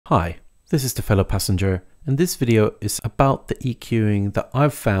Hi, this is the Fellow Passenger, and this video is about the EQing that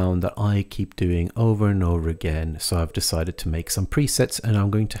I've found that I keep doing over and over again. So I've decided to make some presets and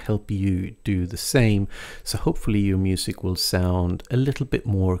I'm going to help you do the same. So hopefully your music will sound a little bit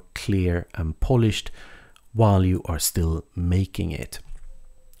more clear and polished while you are still making it.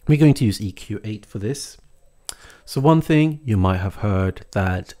 We're going to use EQ8 for this. So one thing you might have heard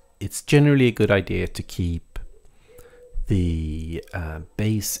that it's generally a good idea to keep the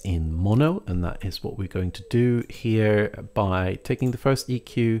bass in mono, and that is what we're going to do here by taking the first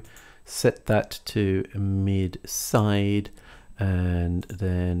EQ, set that to mid side, and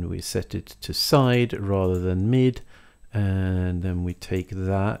then we set it to side rather than mid, and then we take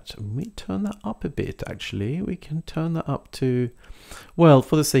that and we turn that up a bit. Actually, we can turn that up to, well,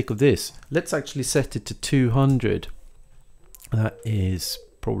 for the sake of this, let's actually set it to 200. That is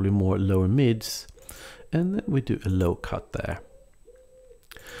probably more lower mids. And then we do a low cut there.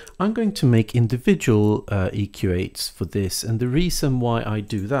 I'm going to make individual EQ8s for this, and the reason why I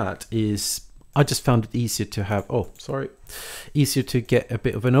do that is I just found it easier to have, easier to get a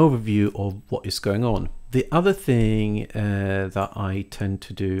bit of an overview of what is going on. The other thing that I tend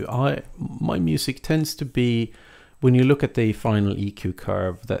to do, my music tends to be, when you look at the final EQ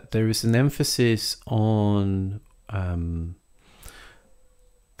curve, that there is an emphasis on the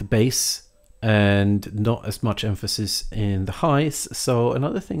bass and not as much emphasis in the highs. So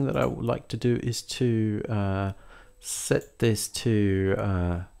another thing that I would like to do is to set this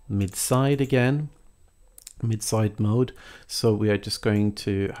to mid-side again, mid-side mode. So we are just going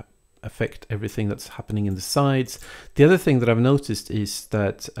to affect everything that's happening in the sides. The other thing that I've noticed is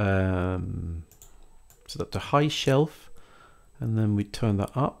that so that the high shelf, and then we turn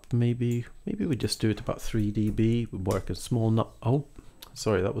that up. Maybe we just do it about 3 dB. We work a small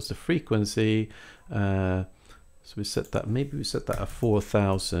sorry, that was the frequency. So we set that, maybe we set that at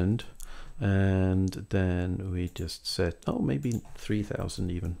 4000, and then we just set, maybe 3000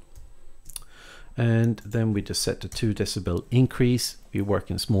 even. And then we just set the 2 decibel increase. We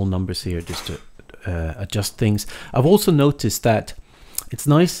work in small numbers here just to adjust things. I've also noticed that it's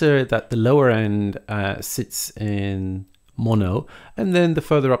nicer that the lower end sits in mono, and then the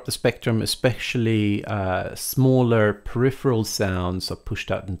further up the spectrum, especially smaller peripheral sounds are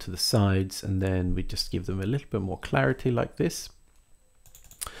pushed out into the sides, and then we just give them a little bit more clarity like this.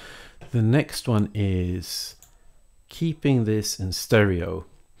 The next one is keeping this in stereo,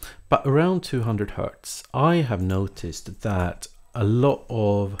 but around 200 Hertz. I have noticed that a lot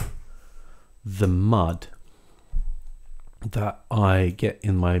of the mud that I get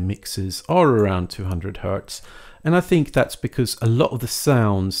in my mixes are around 200 Hertz. And I think that's because a lot of the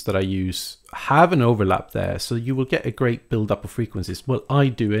sounds that I use have an overlap there. So you will get a great build-up of frequencies. Well, I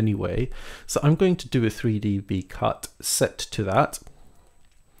do anyway. So I'm going to do a 3 dB cut set to that.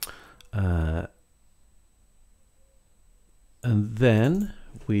 And then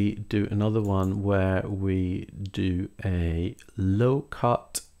we do another one where we do a low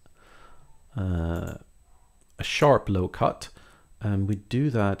cut, a sharp low cut. And we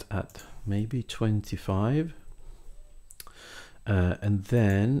do that at maybe 25. And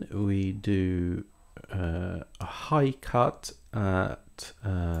then we do a high cut at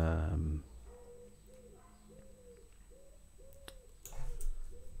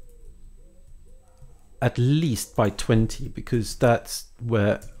least by 20, because that's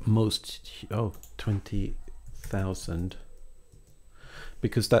where most 20,000,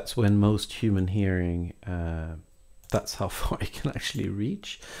 because that's when most human hearing, that's how far it can actually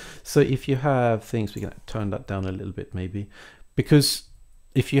reach. So if you have things, we can turn that down a little bit maybe. Because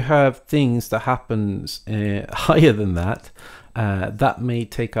if you have things that happens higher than that, that may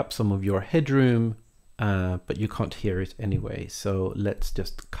take up some of your headroom, but you can't hear it anyway. So let's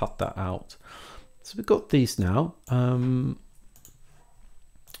just cut that out. So we've got these now.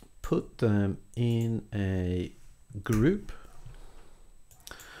 Put them in a group.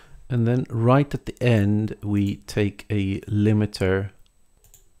 And then right at the end, we take a limiter.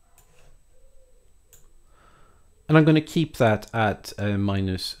 And I'm going to keep that at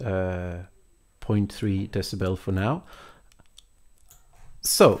minus 0.3 decibel for now.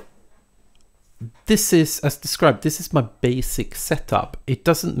 So this is, as described, this is my basic setup. It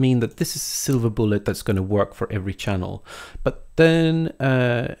doesn't mean that this is a silver bullet that's going to work for every channel. But then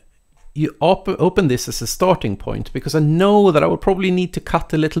you open this as a starting point, because I know that I will probably need to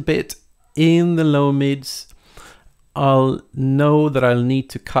cut a little bit in the low mids. I'll know that I'll need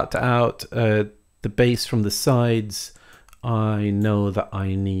to cut out the bass from the sides. I know that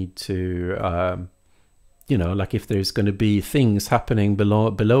I need to you know, like if there's going to be things happening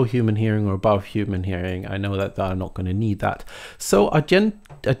below human hearing or above human hearing, I know that I'm not going to need that. So I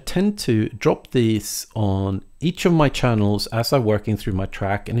tend to drop these on each of my channels as I'm working through my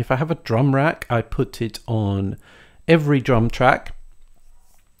track. And if I have a drum rack, I put it on every drum track.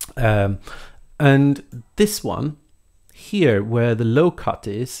 And this one here, where the low cut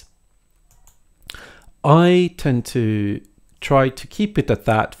is, I tend to try to keep it at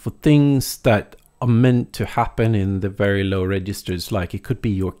that for things that are meant to happen in the very low registers. Like it could be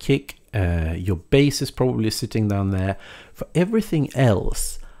your kick, your bass is probably sitting down there. For everything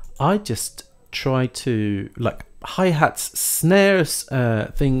else, I just try to, like hi-hats, snares,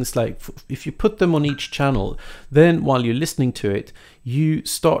 things like, if you put them on each channel, then while you're listening to it, you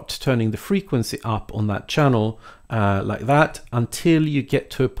start turning the frequency up on that channel like that, until you get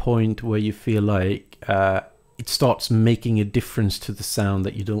to a point where you feel like it starts making a difference to the sound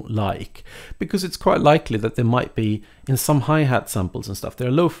that you don't like. Because it's quite likely that there might be, in some hi-hat samples and stuff, there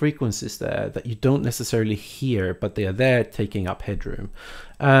are low frequencies there that you don't necessarily hear, but they are there taking up headroom.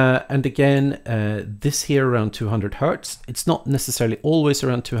 And again, this here around 200 Hertz, it's not necessarily always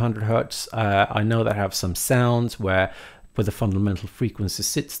around 200 Hertz. I know that I have some sounds where the fundamental frequency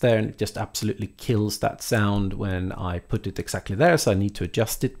sits there and it just absolutely kills that sound when I put it exactly there, so I need to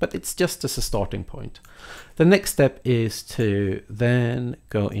adjust it, but it's just as a starting point. The next step is to then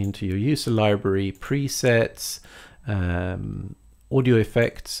go into your user library, presets, audio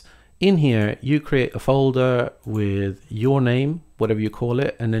effects. In here, you create a folder with your name, whatever you call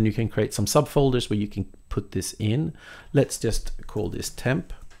it, and then you can create some subfolders where you can put this in. Let's just call this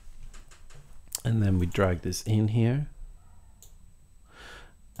temp, and then we drag this in here.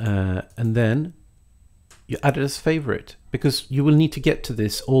 And then you add it as favorite, because you will need to get to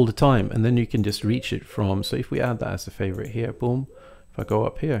this all the time, and then you can just reach it from, so if we add that as a favorite here, boom, if I go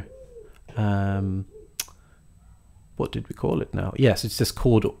up here, what did we call it now? Yes, it's just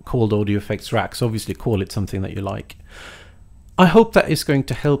called Audio Effects Rack, so obviously call it something that you like. I hope that is going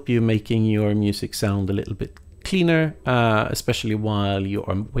to help you making your music sound a little bit cleaner, especially while you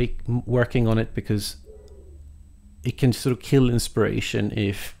are working on it, because it can sort of kill inspiration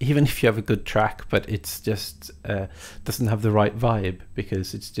even if you have a good track, but it's just doesn't have the right vibe,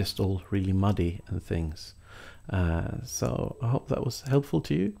 because it's just all really muddy and things. So I hope that was helpful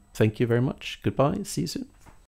to you. Thank you very much. Goodbye. See you soon.